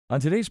On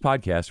today's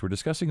podcast, we're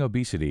discussing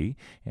obesity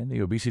and the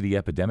obesity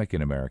epidemic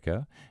in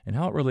America and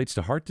how it relates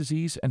to heart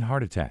disease and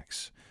heart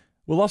attacks.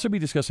 We'll also be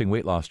discussing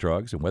weight loss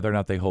drugs and whether or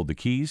not they hold the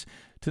keys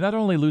to not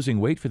only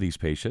losing weight for these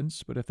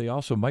patients, but if they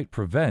also might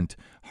prevent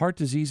heart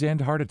disease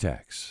and heart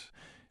attacks.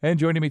 And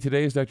joining me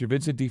today is Dr.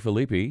 Vincent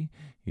DeFilippi.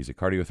 He's a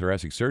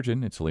cardiothoracic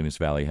surgeon at Salinas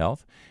Valley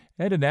Health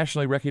and a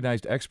nationally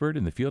recognized expert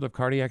in the field of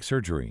cardiac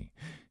surgery.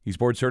 He's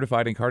board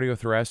certified in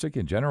cardiothoracic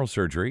and general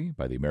surgery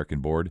by the American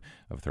Board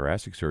of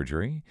Thoracic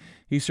Surgery.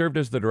 He served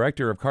as the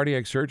director of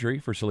cardiac surgery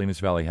for Salinas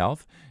Valley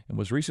Health and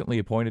was recently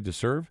appointed to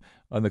serve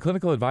on the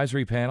clinical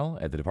advisory panel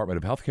at the Department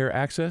of Healthcare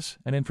Access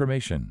and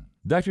Information.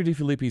 Dr.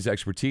 DeFilippi's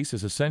expertise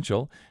is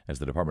essential as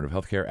the Department of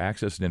Healthcare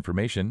Access and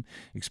Information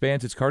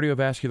expands its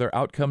cardiovascular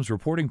outcomes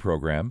reporting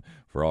program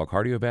for all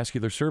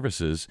cardiovascular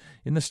services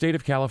in the state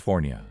of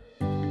California.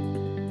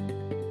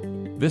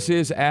 This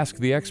is Ask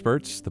the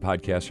Experts, the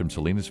podcast from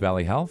Salinas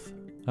Valley Health.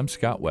 I'm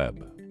Scott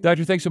Webb.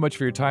 Doctor, thanks so much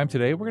for your time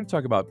today. We're going to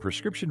talk about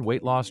prescription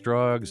weight loss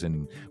drugs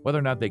and whether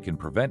or not they can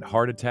prevent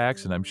heart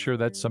attacks, and I'm sure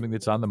that's something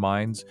that's on the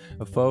minds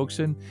of folks.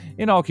 And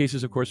in all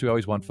cases, of course, we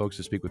always want folks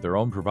to speak with their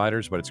own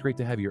providers, but it's great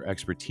to have your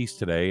expertise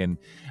today. And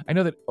I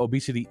know that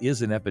obesity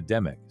is an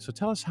epidemic, so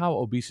tell us how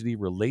obesity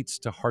relates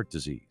to heart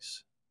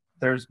disease.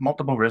 There's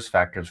multiple risk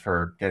factors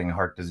for getting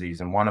heart disease,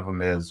 and one of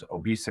them is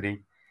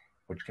obesity,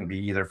 which can be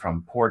either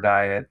from poor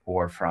diet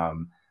or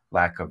from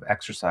lack of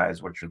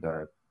exercise, which are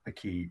the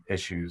key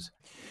issues.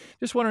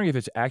 Just wondering if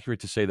it's accurate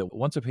to say that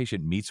once a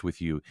patient meets with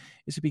you,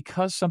 is it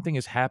because something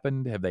has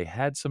happened? Have they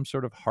had some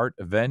sort of heart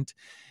event?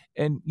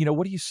 And,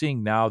 what are you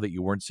seeing now that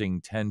you weren't seeing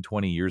 10,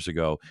 20 years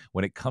ago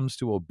when it comes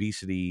to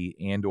obesity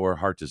and or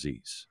heart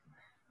disease?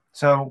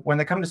 So when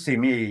they come to see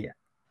me,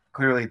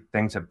 clearly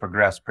things have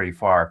progressed pretty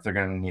far if they're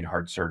going to need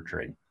heart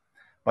surgery.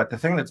 But the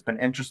thing that's been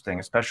interesting,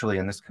 especially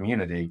in this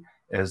community,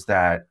 is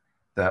that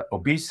the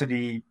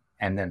obesity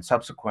and then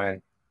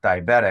subsequent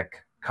diabetic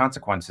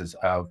consequences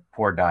of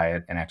poor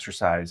diet and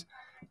exercise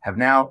have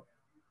now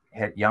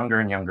hit younger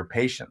and younger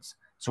patients.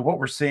 So what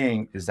we're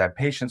seeing is that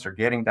patients are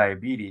getting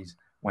diabetes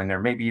when they're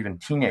maybe even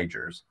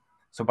teenagers.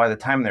 So by the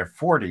time they're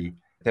 40,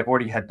 they've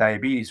already had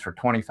diabetes for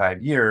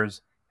 25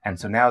 years. And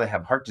so now they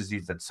have heart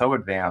disease that's so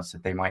advanced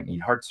that they might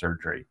need heart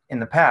surgery. In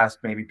the past,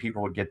 maybe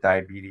people would get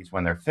diabetes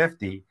when they're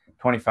 50,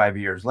 25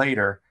 years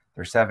later,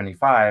 they're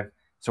 75.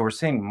 So we're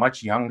seeing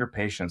much younger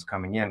patients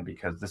coming in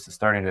because this is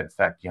starting to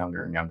affect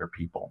younger and younger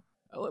people.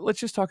 Let's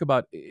just talk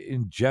about,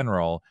 in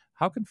general,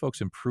 how can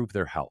folks improve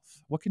their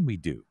health? What can we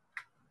do?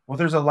 Well,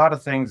 there's a lot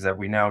of things that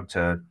we know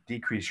to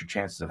decrease your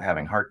chances of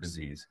having heart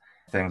disease.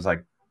 Things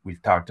like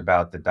we've talked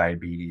about, the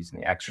diabetes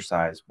and the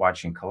exercise,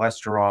 watching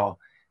cholesterol.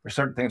 There's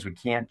certain things we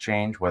can't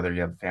change, whether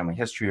you have a family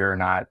history or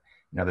not.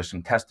 There's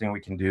some testing we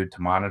can do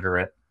to monitor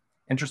it.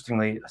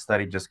 Interestingly, a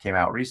study just came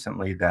out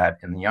recently that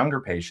in the younger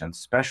patients,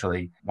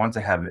 especially ones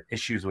that have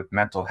issues with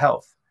mental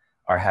health,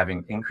 are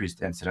having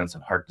increased incidence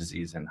of heart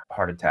disease and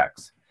heart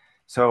attacks.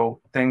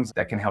 So things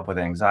that can help with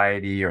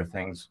anxiety or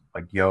things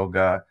like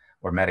yoga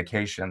or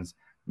medications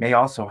may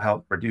also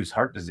help reduce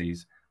heart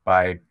disease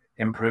by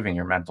improving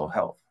your mental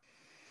health.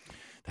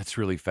 That's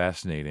really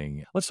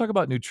fascinating. Let's talk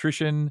about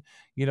nutrition.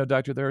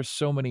 Doctor, there are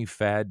so many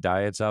fad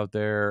diets out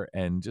there,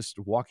 and just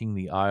walking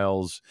the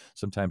aisles,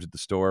 sometimes at the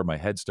store, my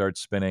head starts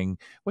spinning.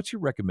 What's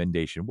your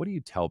recommendation? What do you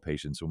tell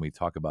patients when we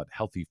talk about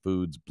healthy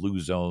foods, blue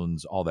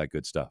zones, all that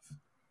good stuff?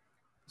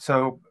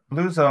 So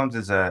blue zones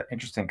is an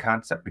interesting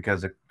concept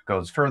because it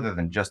goes further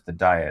than just the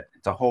diet.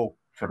 It's a whole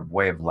sort of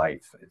way of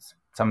life. It's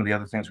some of the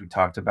other things we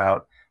talked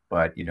about,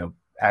 but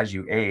as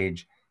you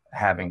age,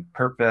 having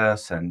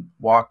purpose and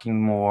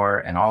walking more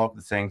and all of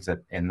the things that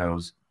in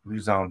those blue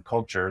zone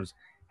cultures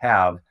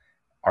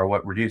are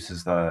what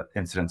reduces the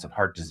incidence of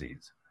heart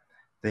disease.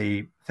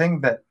 The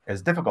thing that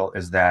is difficult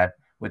is that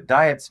with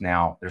diets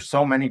now, there's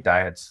so many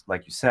diets,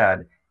 like you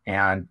said,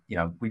 and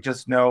we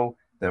just know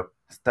that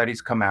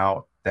studies come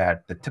out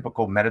that the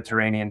typical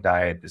Mediterranean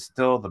diet is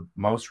still the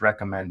most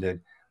recommended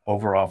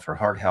overall for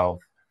heart health,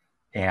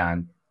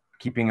 and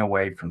keeping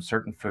away from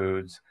certain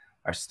foods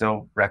are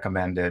still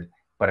recommended.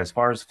 But as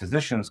far as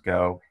physicians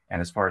go, and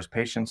as far as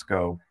patients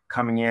go,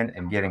 coming in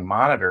and getting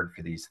monitored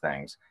for these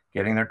things,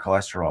 getting their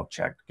cholesterol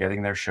checked,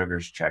 getting their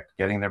sugars checked,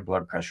 getting their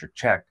blood pressure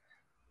checked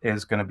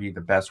is going to be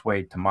the best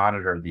way to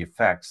monitor the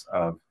effects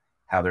of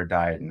how their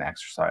diet and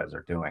exercise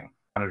are doing.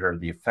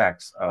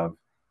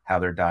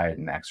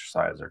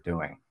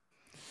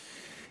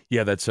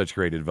 Yeah, that's such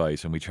great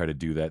advice. And we try to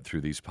do that through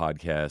these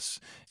podcasts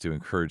to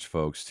encourage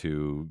folks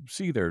to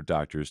see their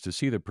doctors, to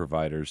see their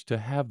providers, to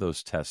have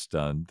those tests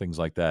done, things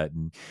like that.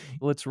 And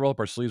let's roll up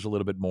our sleeves a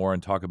little bit more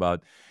and talk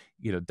about,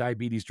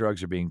 diabetes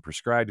drugs are being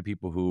prescribed to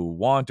people who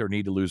want or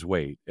need to lose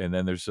weight. And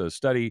then there's a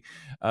study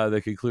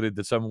that concluded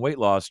that some weight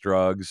loss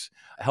drugs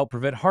help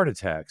prevent heart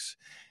attacks.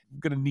 I'm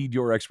going to need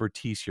your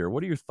expertise here.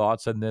 What are your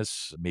thoughts on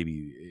this,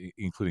 maybe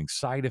including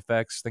side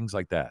effects, things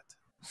like that?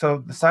 So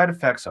the side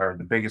effects are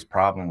the biggest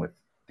problem with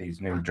these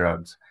new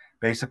drugs.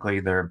 Basically,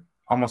 they're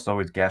almost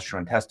always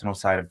gastrointestinal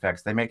side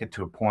effects. They make it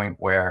to a point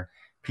where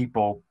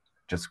people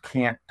just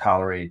can't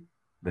tolerate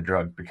the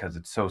drug because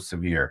it's so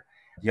severe.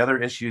 The other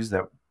issues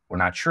that we're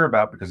not sure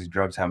about because these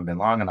drugs haven't been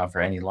long enough, or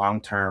any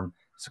long-term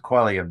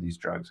sequelae of these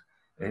drugs.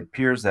 It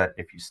appears that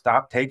if you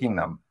stop taking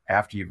them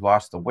after you've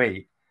lost the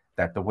weight,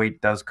 that the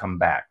weight does come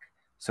back.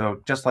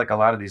 So just like a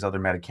lot of these other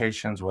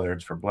medications, whether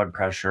it's for blood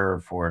pressure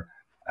or for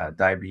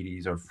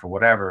diabetes or for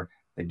whatever,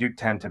 they do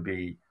tend to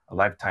be a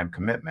lifetime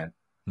commitment.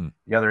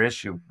 The other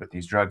issue with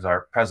these drugs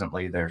are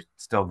presently they're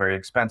still very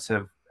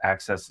expensive.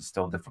 Access is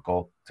still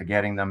difficult to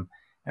getting them.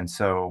 And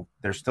so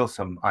there's still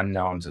some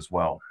unknowns as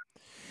well.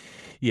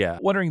 Yeah.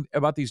 Wondering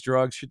about these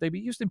drugs, should they be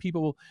used in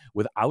people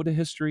without a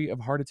history of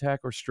heart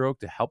attack or stroke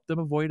to help them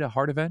avoid a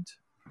heart event?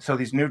 So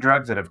these new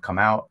drugs that have come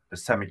out, the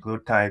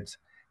semaglutides,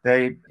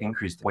 they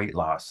increase weight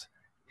loss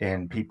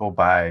in people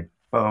by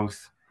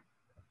both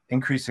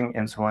increasing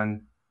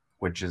insulin,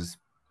 which is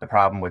the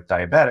problem with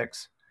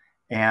diabetics,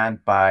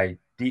 and by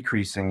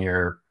decreasing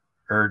your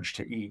urge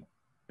to eat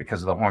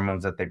because of the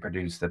hormones that they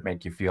produce that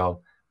make you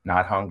feel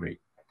not hungry.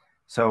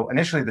 So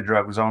initially the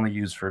drug was only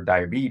used for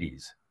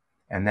diabetes,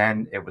 and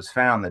then it was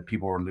found that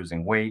people were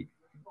losing weight,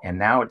 and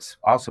now it's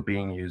also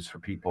being used for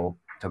people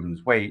to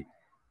lose weight,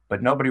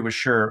 but nobody was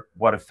sure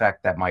what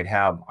effect that might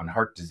have on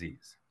heart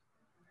disease.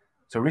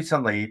 So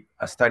recently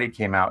a study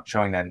came out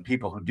showing that in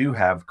people who do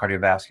have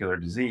cardiovascular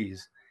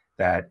disease,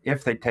 that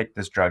if they take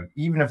this drug,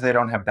 even if they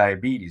don't have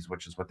diabetes,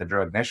 which is what the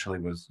drug initially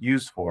was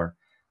used for,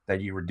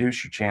 that you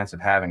reduce your chance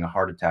of having a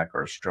heart attack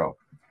or a stroke.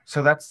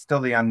 So that's still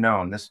the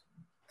unknown. This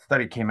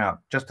study came out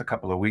just a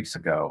couple of weeks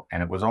ago,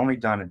 and it was only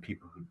done in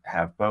people who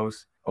have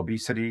both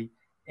obesity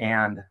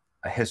and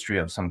a history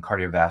of some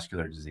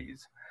cardiovascular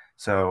disease.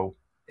 So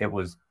it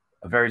was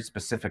a very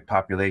specific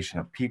population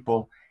of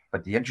people,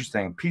 but the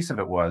interesting piece of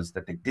it was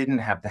that they didn't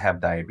have to have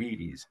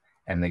diabetes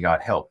and they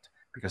got helped,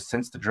 because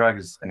since the drug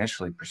is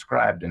initially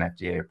prescribed and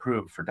FDA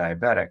approved for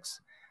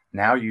diabetics,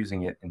 now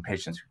using it in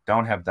patients who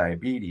don't have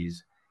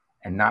diabetes,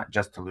 and not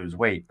just to lose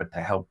weight, but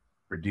to help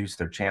reduce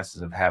their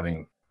chances of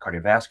having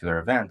cardiovascular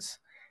events,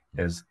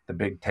 is the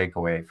big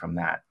takeaway from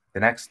that.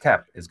 The next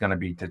step is going to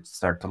be to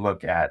start to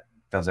look at,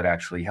 does it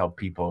actually help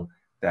people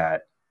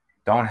that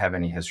don't have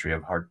any history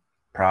of heart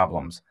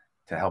problems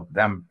to help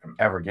them from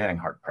ever getting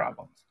heart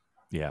problems?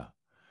 Yeah,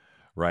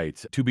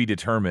 right. To be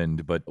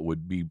determined, but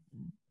would be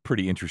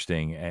pretty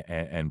interesting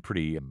and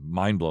pretty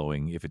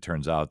mind-blowing if it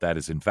turns out that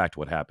is in fact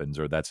what happens,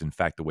 or that's in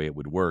fact the way it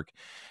would work.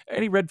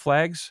 Any red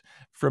flags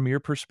from your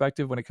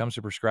perspective when it comes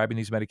to prescribing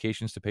these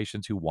medications to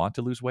patients who want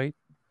to lose weight?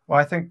 Well,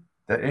 I think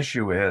the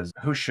issue is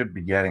who should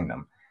be getting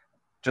them.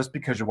 Just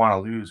because you want to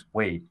lose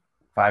weight,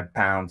 5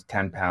 pounds,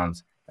 10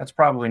 pounds, that's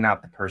probably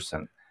not the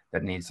person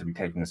that needs to be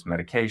taking this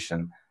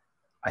medication.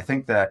 I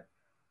think that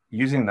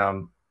using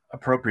them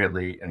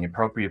appropriately in the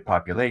appropriate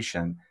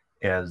population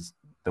is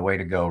the way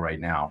to go right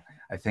now.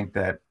 I think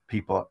that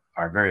people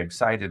are very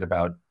excited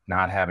about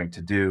not having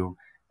to do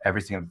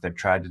everything that they've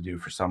tried to do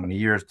for so many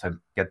years to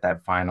get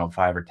that final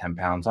 5 or 10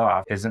 pounds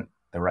off. Isn't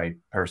the right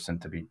person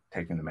to be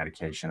taking the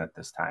medication at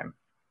this time.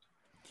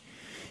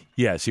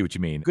 Yeah, I see what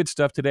you mean. Good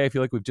stuff today. I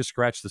feel like we've just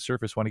scratched the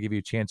surface. Want to give you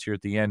a chance here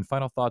at the end.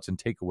 Final thoughts and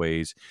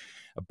takeaways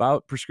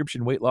about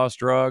prescription weight loss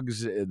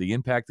drugs, the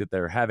impact that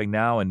they're having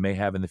now and may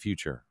have in the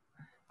future.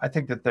 I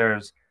think that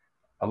there's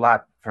a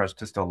lot for us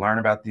to still learn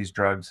about these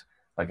drugs.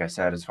 Like I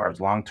said, as far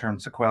as long-term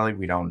sequelae,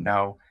 we don't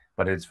know,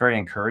 but it's very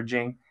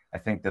encouraging. I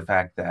think the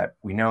fact that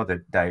we know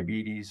that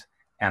diabetes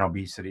and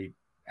obesity,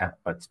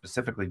 but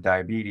specifically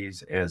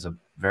diabetes, is a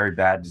very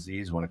bad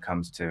disease when it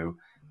comes to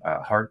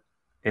heart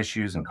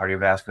issues and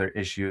cardiovascular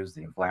issues,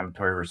 the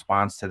inflammatory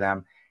response to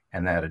them,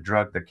 and that a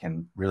drug that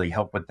can really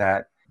help with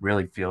that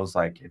really feels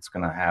like it's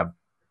going to have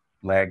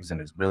legs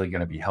and is really going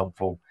to be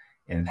helpful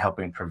in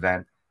helping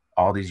prevent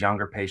all these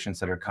younger patients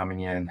that are coming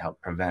in, help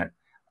prevent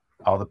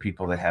all the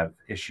people that have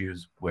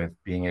issues with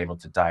being able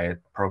to diet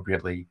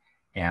appropriately,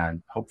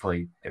 and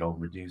hopefully it'll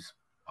reduce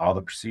all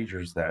the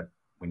procedures that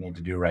we need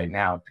to do right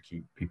now to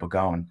keep people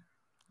going.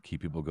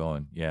 Keep people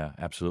going. Yeah,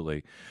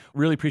 absolutely.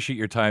 Really appreciate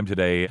your time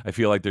today. I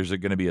feel like there's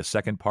going to be a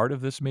second part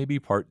of this, maybe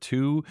part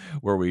 2,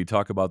 where we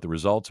talk about the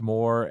results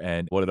more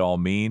and what it all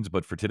means.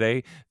 But for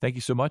today, thank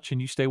you so much,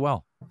 and you stay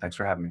well. Thanks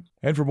for having me.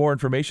 And for more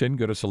information,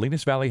 go to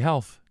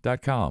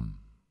salinasvalleyhealth.com.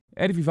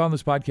 And if you found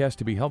this podcast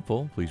to be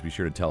helpful, please be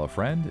sure to tell a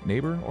friend,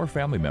 neighbor, or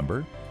family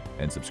member,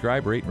 and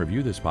subscribe, rate, and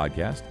review this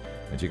podcast,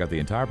 and check out the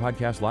entire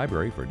podcast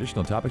library for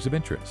additional topics of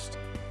interest.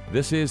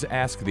 This is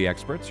Ask the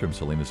Experts from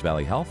Salinas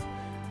Valley Health.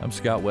 I'm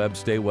Scott Webb.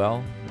 Stay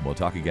well, and we'll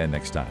talk again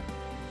next time.